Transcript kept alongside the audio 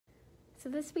So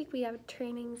this week we have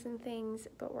trainings and things,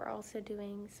 but we're also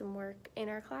doing some work in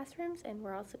our classrooms, and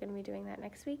we're also going to be doing that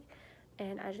next week.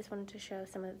 And I just wanted to show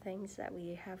some of the things that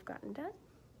we have gotten done.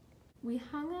 We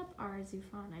hung up our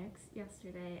Zoophonics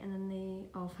yesterday, and then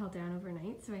they all fell down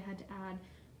overnight, so I had to add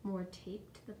more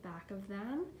tape to the back of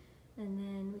them. And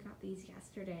then we got these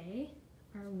yesterday,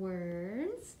 our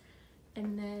words,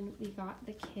 and then we got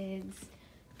the kids'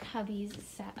 cubbies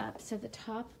set up. So the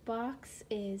top box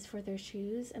is for their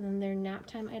shoes, and then their nap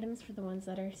time items for the ones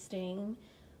that are staying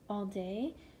all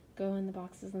day go in the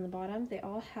boxes on the bottom. They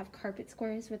all have carpet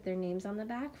squares with their names on the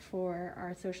back for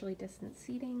our socially distanced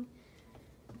seating.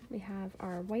 We have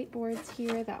our whiteboards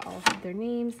here that all have their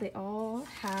names. They all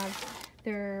have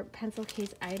their pencil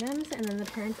case items, and then the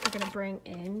parents are going to bring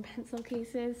in pencil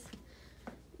cases.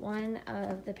 One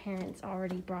of the parents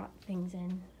already brought things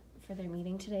in for their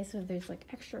meeting today, so there's like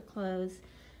extra clothes,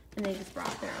 and they just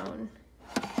brought their own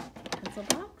pencil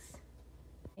box.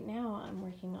 Right now I'm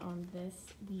working on this.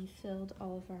 We filled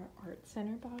all of our art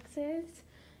center boxes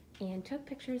and took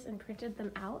pictures and printed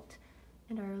them out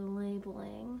and are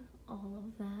labeling all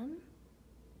of them.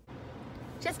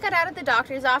 Just got out of the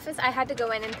doctor's office. I had to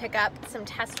go in and pick up some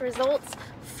test results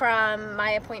from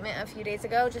my appointment a few days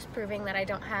ago, just proving that I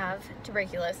don't have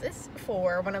tuberculosis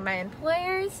for one of my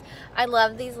employers. I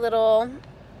love these little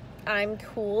I'm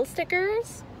cool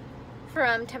stickers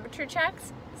from Temperature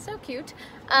Checks. So cute.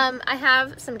 I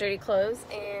have some dirty clothes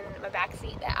in my back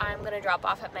seat that I'm gonna drop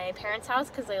off at my parents'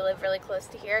 house because they live really close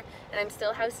to here, and I'm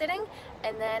still house sitting.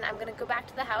 And then I'm gonna go back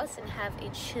to the house and have a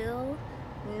chill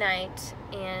night.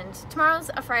 And tomorrow's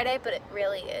a Friday, but it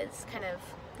really is kind of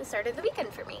the start of the weekend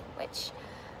for me, which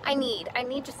I need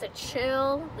just a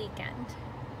chill weekend.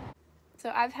 So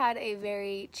I've had a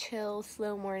very chill,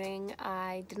 slow morning.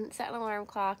 I didn't set an alarm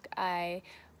clock. I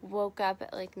woke up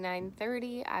at like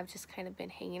 9:30. I've just kind of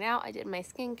been hanging out. I did my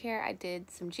skincare. I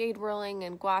did some jade rolling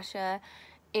and gua sha,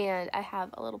 and I have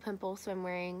a little pimple, so I'm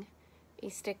wearing a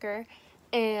sticker.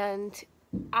 And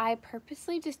I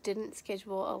purposely just didn't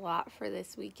schedule a lot for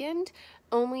this weekend.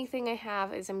 Only thing I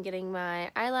have is I'm getting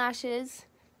my eyelashes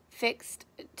fixed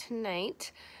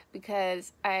tonight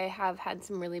because I have had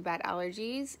some really bad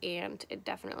allergies, and it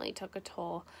definitely took a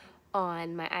toll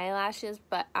on my eyelashes,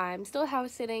 but I'm still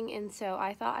house sitting, and so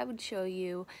I thought I would show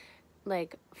you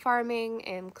like farming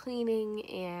and cleaning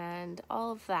and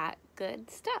all of that good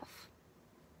stuff.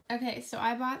 Okay, so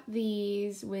I bought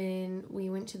these when we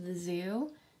went to the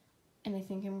zoo, and I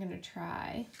think I'm gonna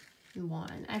try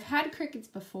one. I've had crickets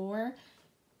before,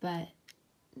 but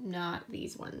not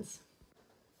these ones.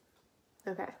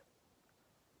 Okay.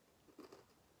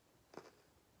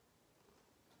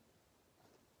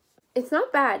 It's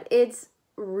not bad. It's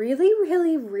really,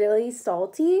 really, really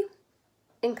salty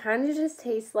and kind of just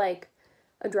tastes like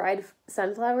a dried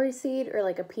sunflower seed or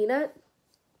like a peanut.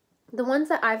 The ones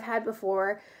that I've had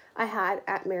before, I had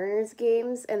at Mariners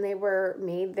games, and they were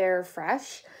made there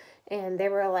fresh, and they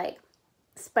were like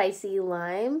spicy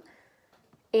lime,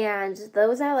 and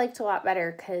those I liked a lot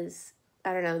better because,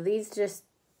 I don't know, these just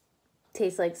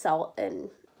taste like salt and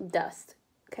dust,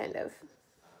 kind of.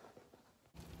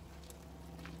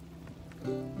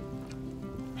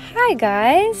 Hi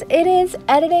guys, it is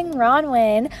Editing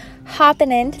Ronwin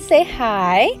hopping in to say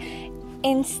hi.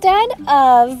 Instead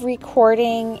of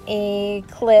recording a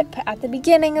clip at the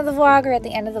beginning of the vlog or at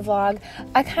the end of the vlog,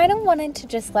 I kind of wanted to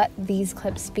just let these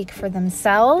clips speak for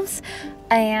themselves,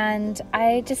 and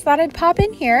I just thought I'd pop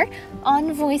in here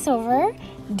on voiceover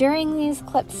during these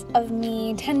clips of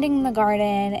me tending the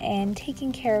garden and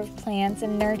taking care of plants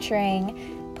and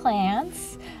nurturing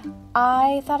plants.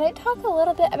 I thought I'd talk a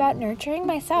little bit about nurturing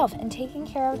myself and taking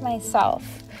care of myself.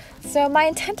 So my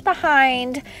intent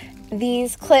behind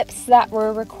these clips that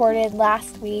were recorded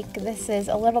last week, this is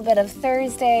a little bit of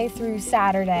Thursday through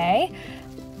Saturday,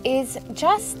 is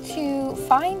just to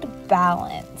find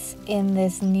balance in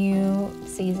this new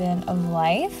season of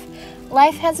life.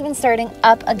 Life has been starting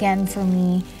up again for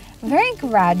me very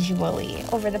gradually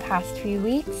over the past few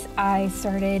weeks. I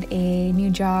started a new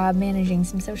job managing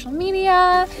some social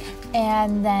media,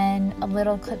 and then a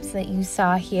little clips that you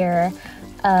saw here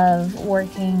of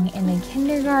working in a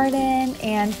kindergarten,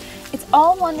 and it's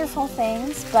all wonderful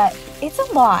things, but it's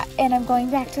a lot. And I'm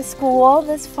going back to school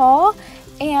this fall,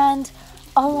 and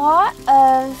a lot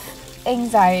of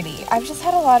anxiety. I've just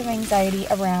had a lot of anxiety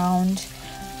around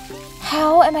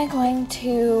how am I going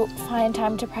to find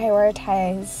time to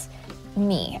prioritize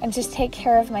me and just take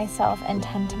care of myself and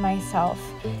tend to myself.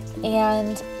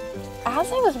 And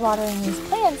as I was watering these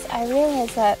plants, I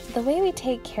realized that the way we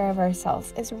take care of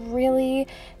ourselves is really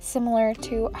similar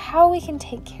to how we can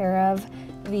take care of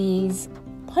these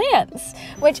plants,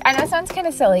 which I know sounds kind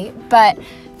of silly, but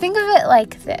think of it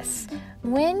like this.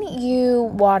 When you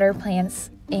water plants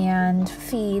and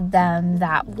feed them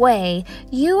that way,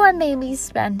 you are maybe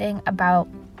spending about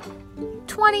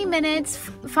 20 minutes,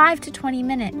 5 to 20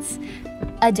 minutes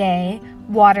a day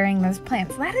watering those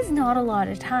plants. That is not a lot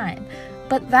of time,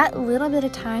 but that little bit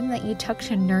of time that you took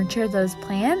to nurture those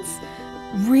plants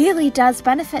really does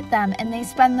benefit them, and they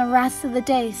spend the rest of the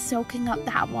day soaking up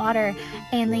that water,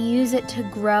 and they use it to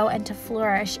grow and to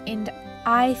flourish. And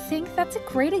I think that's a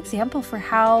great example for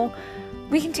how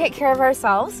we can take care of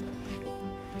ourselves.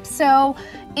 So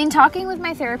in talking with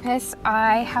my therapist,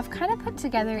 I have kind of put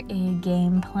together a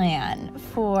game plan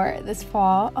for this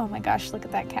fall. Oh my gosh, look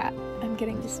at that cat. I'm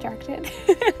getting distracted.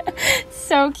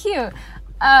 So cute.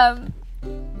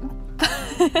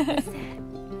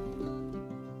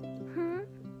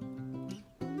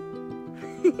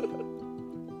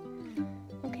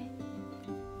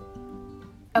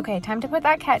 Okay, time to put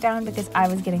that cat down because I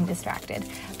was getting distracted.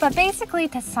 But basically,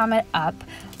 to sum it up,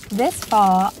 this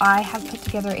fall, I have put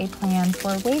together a plan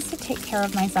for ways to take care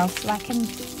of myself so that I can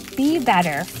be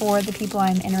better for the people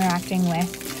I'm interacting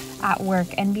with at work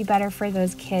and be better for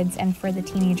those kids and for the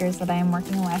teenagers that I am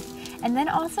working with. And then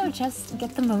also just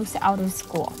get the most out of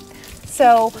school.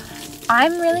 So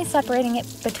I'm really separating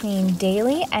it between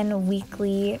daily and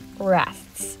weekly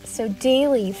rests. So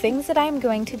daily, things that I'm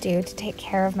going to do to take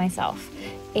care of myself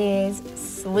is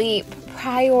sleep,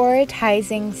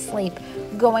 prioritizing sleep,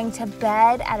 going to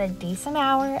bed at a decent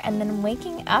hour, and then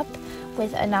waking up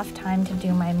with enough time to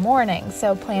do my morning.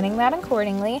 So planning that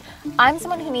accordingly. I'm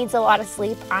someone who needs a lot of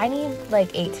sleep. I need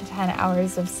like 8 to 10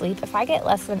 hours of sleep. If I get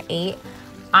less than 8,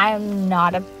 I'm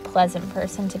not a pleasant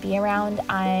person to be around,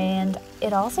 and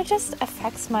it also just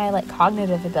affects my like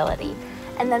cognitive ability.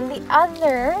 And then the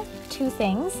other two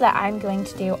things that I'm going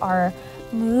to do are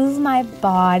move my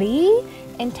body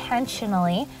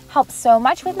intentionally. Helps so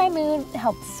much with my mood,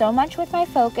 helps so much with my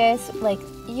focus, like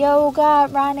yoga,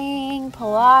 running,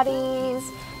 Pilates,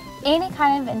 any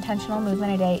kind of intentional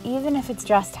movement a day, even if it's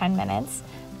just 10 minutes.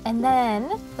 And then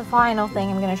the final thing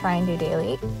I'm going to try and do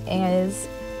daily is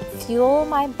fuel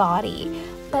my body,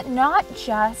 but not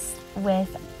just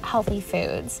with healthy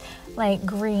foods like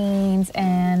greens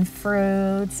and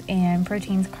fruits and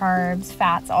proteins, carbs,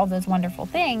 fats, all those wonderful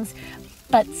things,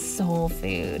 but soul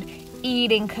food.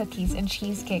 Eating cookies and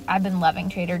cheesecake. I've been loving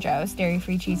Trader Joe's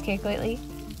dairy-free cheesecake lately.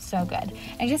 So good.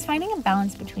 And just finding a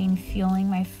balance between fueling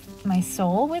my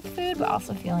soul with food, but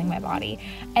also fueling my body.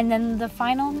 And then the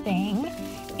final thing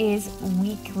is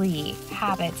weekly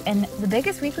habits. And the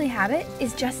biggest weekly habit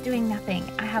is just doing nothing.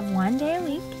 I have one day a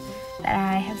week that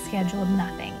I have scheduled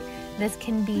nothing. This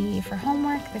can be for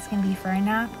homework, this can be for a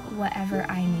nap, whatever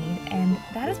I need. And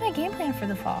that is my game plan for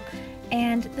the fall.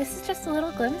 And this is just a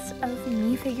little glimpse of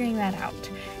me figuring that out.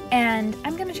 And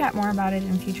I'm going to chat more about it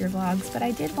in future vlogs, but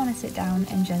I did want to sit down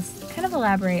and just kind of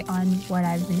elaborate on what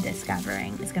I've been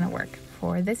discovering is going to work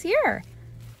for this year.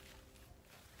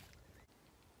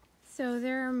 So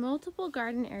there are multiple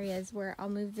garden areas where I'll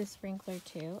move the sprinkler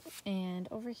to, and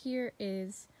over here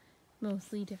is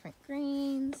mostly different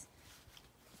greens,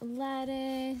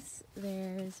 lettuce,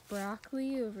 there's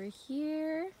broccoli over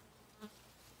here,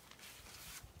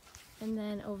 and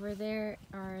then over there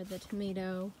are the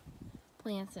tomato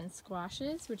plants and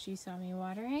squashes, which you saw me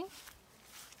watering.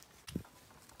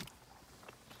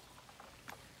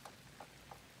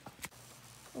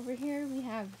 Over here we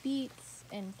have beets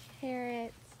and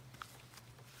carrots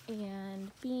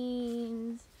and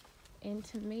beans and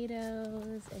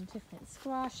tomatoes and different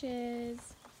squashes.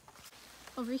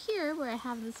 Over here, where I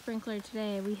have the sprinkler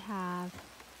today, we have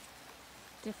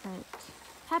different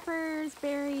peppers,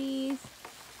 berries,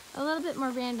 a little bit more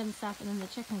random stuff, and then the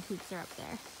chicken coops are up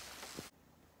there.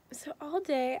 So all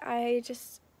day I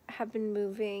just have been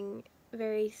moving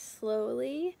very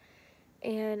slowly,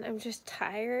 and I'm just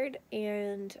tired,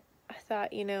 and I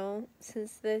thought, you know,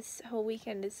 since this whole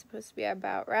weekend is supposed to be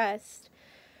about rest,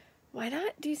 why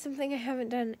not do something I haven't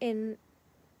done in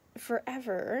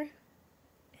forever?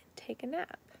 Take a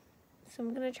nap. So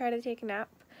I'm gonna try to take a nap,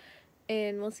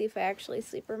 and we'll see if I actually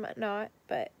sleep or not,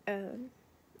 but I'm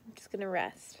just gonna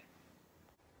rest.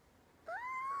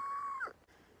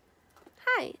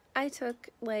 Hi, I took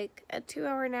like a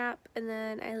 2-hour nap, and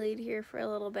then I laid here for a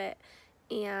little bit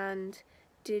and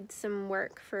did some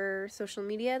work for social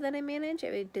media that I manage.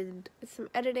 I did some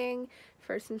editing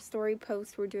for some story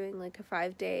posts. We're doing like a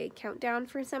 5-day countdown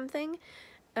for something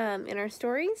in our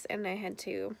stories, and I had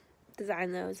to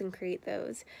design those and create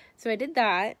those. So I did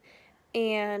that,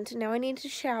 and now I need to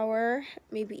shower,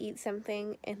 maybe eat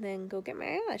something, and then go get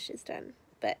my eyelashes done.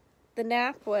 But the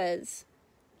nap was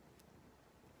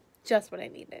just what I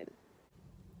needed.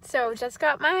 So just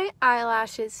got my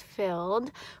eyelashes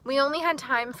filled. We only had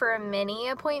time for a mini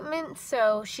appointment,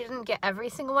 so she didn't get every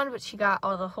single one, but she got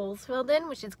all the holes filled in,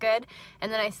 which is good.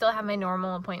 And then I still have my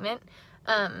normal appointment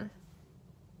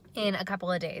in a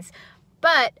couple of days.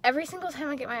 But every single time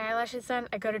I get my eyelashes done,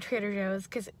 I go to Trader Joe's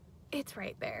because it's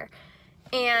right there.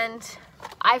 And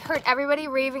I've heard everybody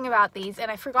raving about these,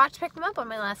 and I forgot to pick them up on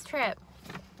my last trip.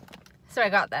 So I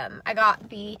got them. I got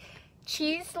the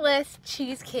cheeseless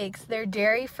cheesecakes. They're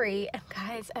dairy free, and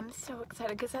guys, I'm so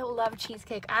excited because I love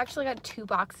cheesecake. I actually got 2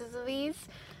 boxes of these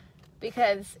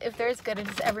because if they're as good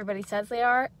as everybody says they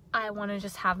are, I want to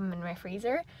just have them in my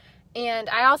freezer. And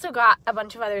I also got a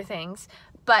bunch of other things,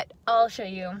 but I'll show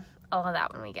you all of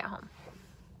that when we get home.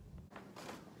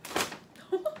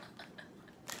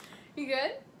 You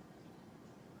good?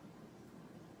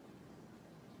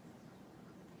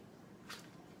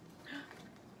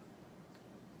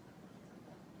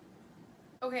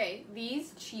 Okay,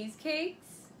 these cheesecakes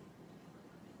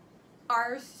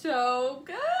are so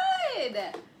good.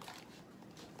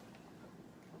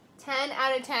 10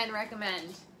 out of 10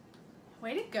 recommend.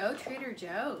 Way to go, Trader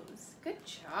Joe's. Good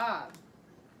job.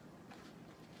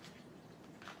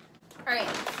 All right,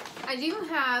 I do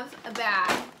have a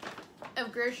bag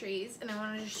of groceries, and I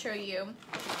wanted to show you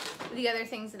the other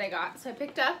things that I got. So I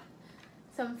picked up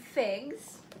some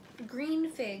figs, green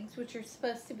figs, which are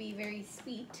supposed to be very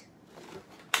sweet.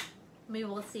 We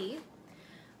will see.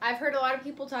 I've heard a lot of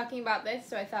people talking about this,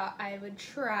 so I thought I would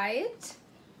try it.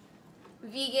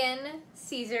 Vegan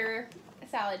Caesar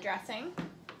salad dressing.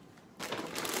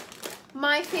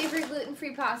 My favorite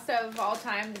gluten-free pasta of all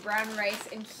time, the brown rice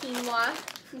and quinoa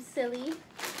fusilli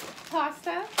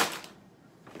pasta.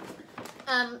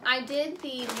 I did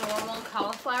the normal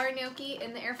cauliflower gnocchi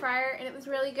in the air fryer, and it was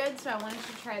really good, so I wanted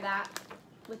to try that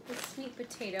with the sweet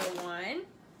potato one.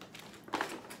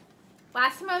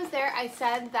 Last time I was there, I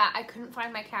said that I couldn't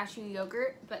find my cashew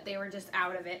yogurt, but they were just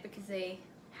out of it because they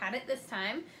had it this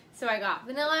time. So I got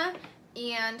vanilla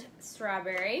and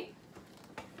strawberry.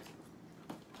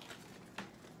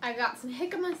 I got some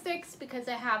jicama sticks because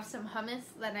I have some hummus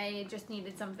that I just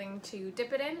needed something to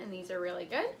dip it in, and these are really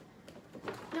good.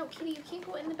 No, Kitty, you can't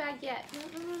go in the bag yet.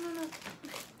 No.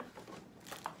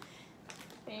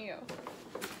 There you go.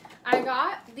 I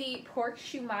got the pork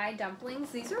shumai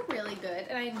dumplings. These are really good,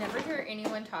 and I never hear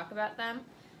anyone talk about them.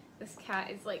 This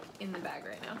cat is like in the bag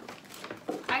right now.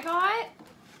 I got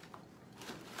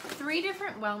 3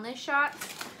 different wellness shots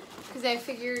because I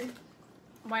figured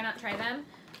why not try them.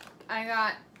 I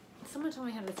got, someone told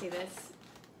me how to say this,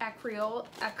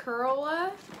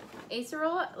 acerola,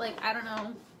 like I don't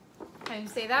know how you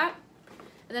say that.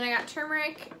 And then I got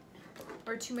turmeric,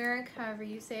 or turmeric, however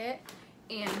you say it,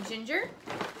 and ginger.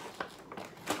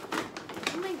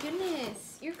 Oh my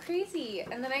goodness, you're crazy.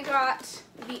 And then I got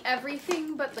the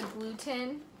everything but the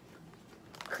gluten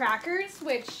crackers,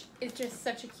 which is just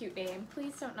such a cute name.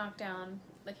 Please don't knock down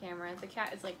the camera. The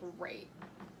cat is like right.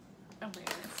 Oh my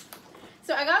goodness.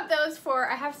 So I got those for,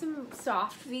 I have some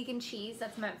soft vegan cheese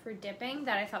that's meant for dipping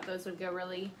that I thought those would go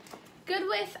really good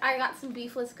with. I got some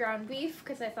beefless ground beef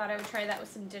because I thought I would try that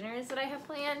with some dinners that I have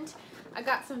planned. I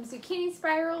got some zucchini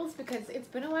spirals because it's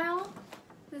been a while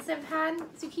since I've had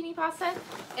zucchini pasta.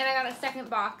 And I got a second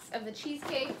box of the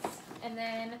cheesecakes. And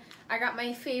then I got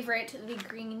my favorite, the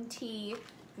green tea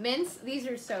mints. These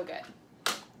are so good.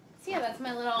 So yeah, that's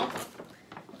my little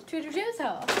Trader Joe's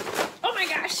haul. Oh my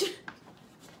gosh.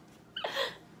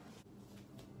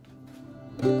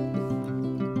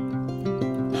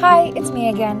 Hi, it's me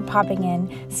again, popping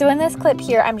in. So in this clip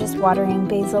here, I'm just watering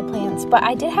basil plants, but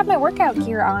I did have my workout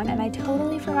gear on and I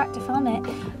totally forgot to film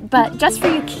it. But just for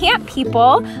you camp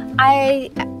people,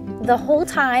 the whole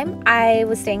time I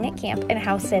was staying at camp and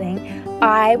house sitting,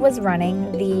 I was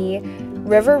running the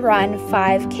River Run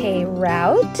 5K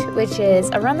route, which is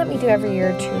a run that we do every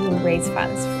year to raise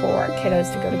funds for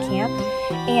kiddos to go to camp.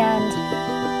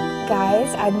 And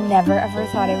guys, I never ever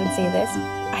thought I would say this,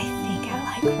 I think I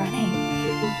like running.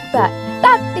 But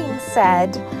that being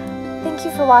said, thank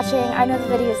you for watching. I know the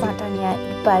video is not done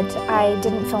yet, but I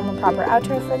didn't film a proper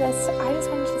outro for this. I just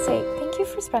wanted to say thank you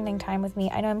for spending time with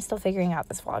me. I know I'm still figuring out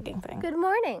this vlogging thing. Good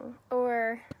morning,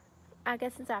 or I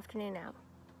guess it's afternoon now.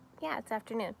 Yeah, it's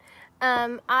afternoon.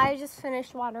 I just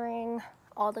finished watering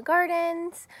all the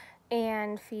gardens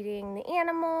and feeding the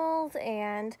animals,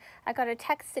 and I got a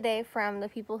text today from the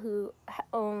people who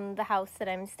own the house that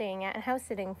I'm staying at and house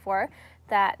sitting for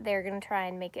that they're gonna try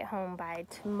and make it home by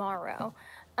tomorrow,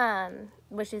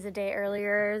 which is a day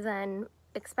earlier than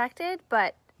expected,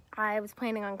 but I was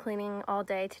planning on cleaning all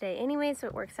day today anyway, so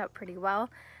it works out pretty well.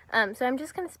 So I'm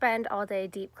just gonna spend all day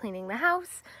deep cleaning the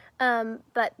house.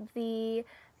 But the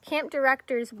camp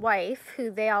director's wife, who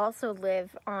they also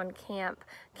live on camp,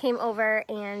 came over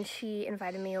and she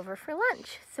invited me over for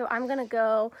lunch. So I'm gonna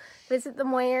go visit the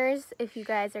Moyers. If you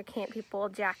guys are camp people,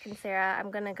 Jack and Sarah, I'm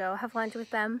gonna go have lunch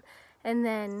with them. And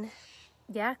then,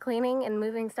 yeah, cleaning and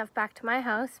moving stuff back to my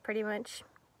house pretty much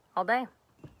all day.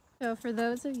 So for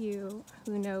those of you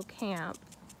who know camp,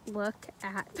 look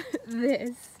at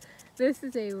this. This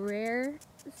is a rare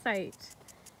sight.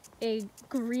 A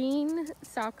green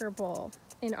soccer ball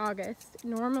in August.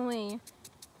 Normally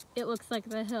it looks like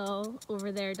the hill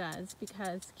over there does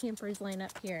because campers line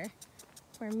up here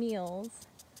for meals.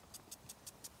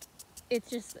 It's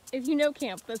just, if you know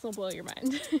camp, this will blow your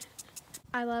mind.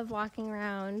 I love walking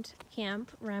around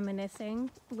camp reminiscing.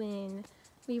 When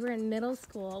we were in middle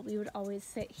school, we would always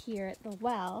sit here at the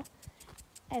well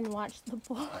and watch the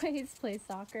boys play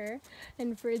soccer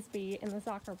and frisbee in the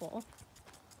soccer bowl.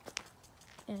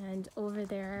 And over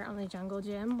there on the jungle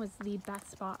gym was the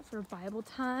best spot for Bible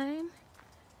time.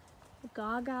 The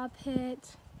Gaga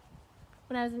pit.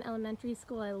 When I was in elementary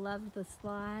school, I loved the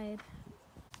slide.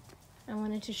 I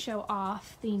wanted to show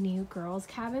off the new girls'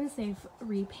 cabins they've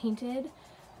repainted.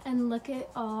 And look at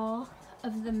all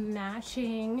of the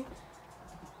matching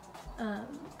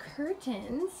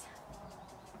curtains.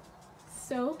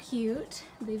 So cute.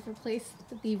 They've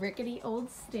replaced the rickety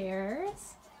old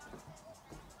stairs.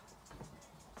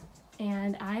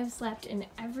 And I've slept in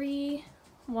every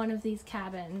one of these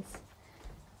cabins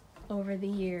over the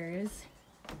years.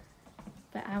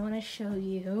 But I want to show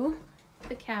you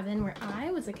the cabin where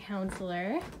I was a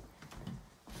counselor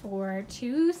for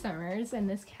 2 summers in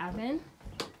this cabin.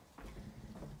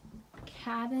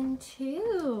 Cabin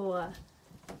 2.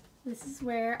 This is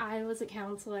where I was a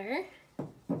counselor.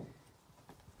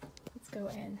 Let's go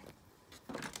in.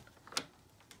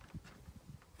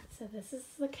 So this is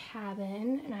the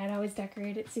cabin, and I'd always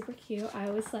decorate it super cute. I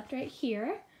always slept right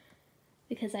here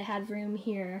because I had room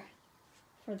here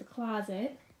for the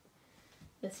closet.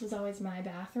 This was always my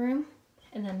bathroom,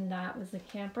 and then that was the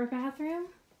camper bathroom.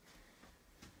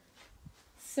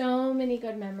 So many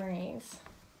good memories.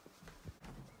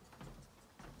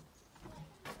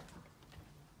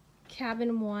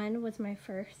 Cabin 1 was my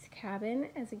first cabin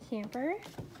as a camper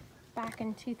back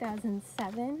in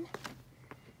 2007.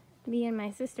 Me and my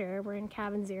sister were in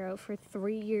cabin 0 for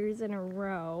 3 years in a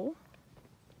row.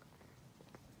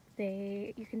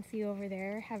 They, you can see over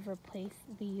there, have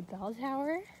replaced the bell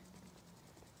tower.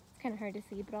 It's kind of hard to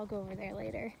see, but I'll go over there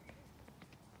later.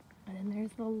 And then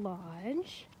there's the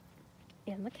lodge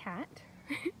and the cat.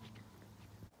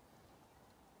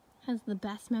 Has the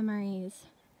best memories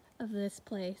of this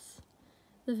place.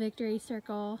 The Victory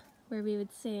Circle, where we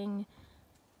would sing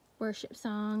worship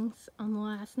songs on the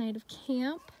last night of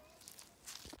camp.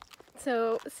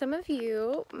 So some of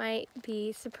you might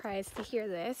be surprised to hear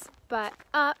this, but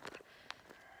up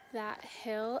that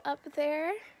hill up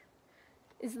there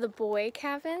is the boy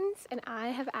cabins, and I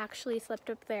have actually slept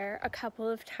up there a couple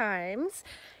of times.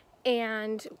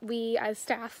 And we as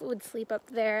staff would sleep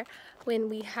up there when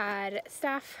we had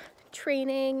staff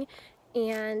training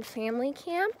and family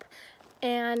camp.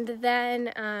 And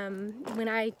then when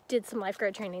I did some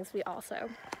lifeguard trainings, we also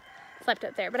slept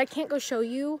up there. But I can't go show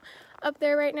you up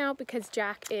there right now because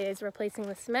Jack is replacing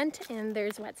the cement and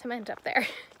there's wet cement up there.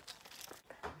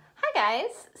 Hi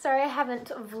guys, sorry I haven't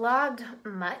vlogged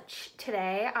much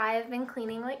today. I've been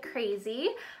cleaning like crazy.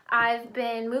 I've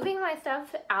been moving my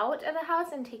stuff out of the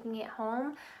house and taking it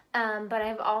home. But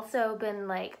I've also been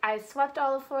like, I've swept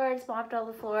all the floors, mopped all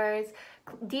the floors,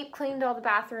 deep cleaned all the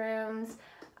bathrooms.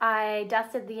 I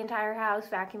dusted the entire house,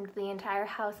 vacuumed the entire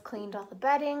house, cleaned all the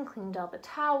bedding, cleaned all the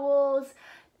towels,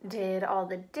 did all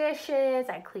the dishes.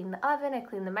 I cleaned the oven, I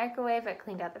cleaned the microwave, I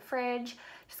cleaned out the fridge.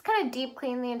 Just kind of deep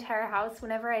clean the entire house.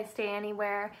 Whenever I stay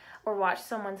anywhere or watch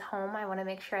someone's home, I want to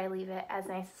make sure I leave it as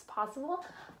nice as possible.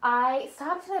 I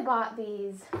stopped and I bought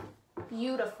these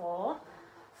beautiful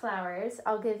flowers.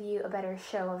 I'll give you a better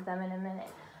show of them in a minute.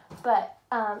 But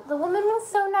the woman was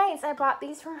so nice. I bought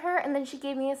these from her, and then she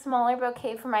gave me a smaller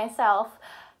bouquet for myself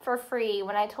for free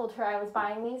when I told her I was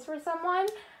buying these for someone.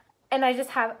 And I just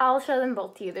have, I'll show them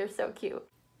both to you. They're so cute.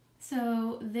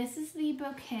 So this is the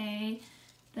bouquet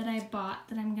that I bought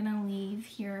that I'm gonna leave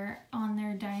here on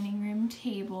their dining room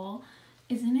table.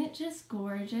 Isn't it just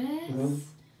gorgeous? Mm-hmm.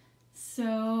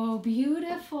 So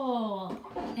beautiful.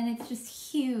 And it's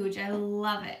just huge. I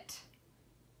love it.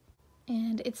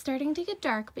 And it's starting to get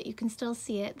dark, but you can still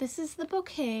see it. This is the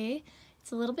bouquet.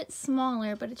 It's a little bit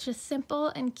smaller, but it's just simple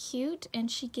and cute.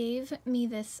 And she gave me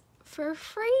this for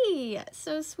free.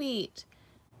 So sweet.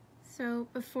 So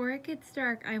before it gets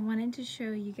dark, I wanted to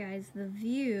show you guys the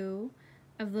view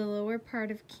of the lower part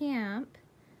of camp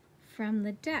from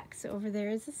the deck. So over there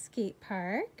is a skate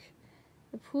park.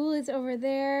 The pool is over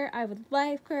there. I would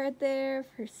lifeguard there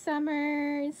for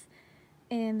summers.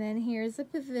 And then here's a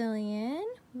pavilion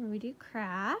where we do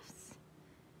crafts.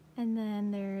 And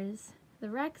then there's the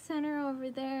rec center over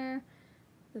there,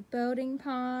 the boating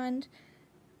pond.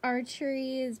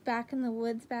 Archery is back in the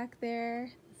woods back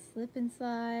there, slip and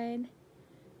slide.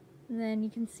 And then you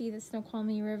can see the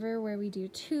Snoqualmie River where we do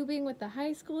tubing with the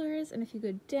high schoolers. And if you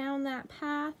go down that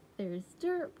path, there's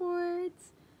dirt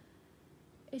boards.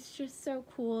 It's just so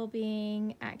cool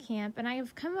being at camp. And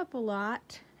I've come up a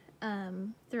lot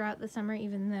throughout the summer,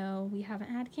 even though we haven't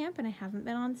had camp and I haven't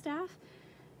been on staff.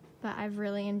 But I've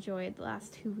really enjoyed the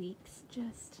last 2 weeks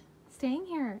just staying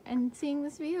here and seeing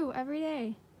this view every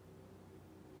day.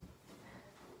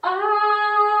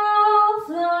 I'll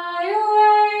fly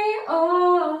away,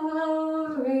 oh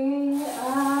glory,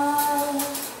 I'll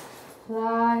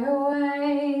fly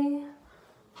away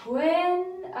when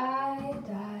I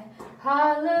die,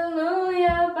 hallelujah.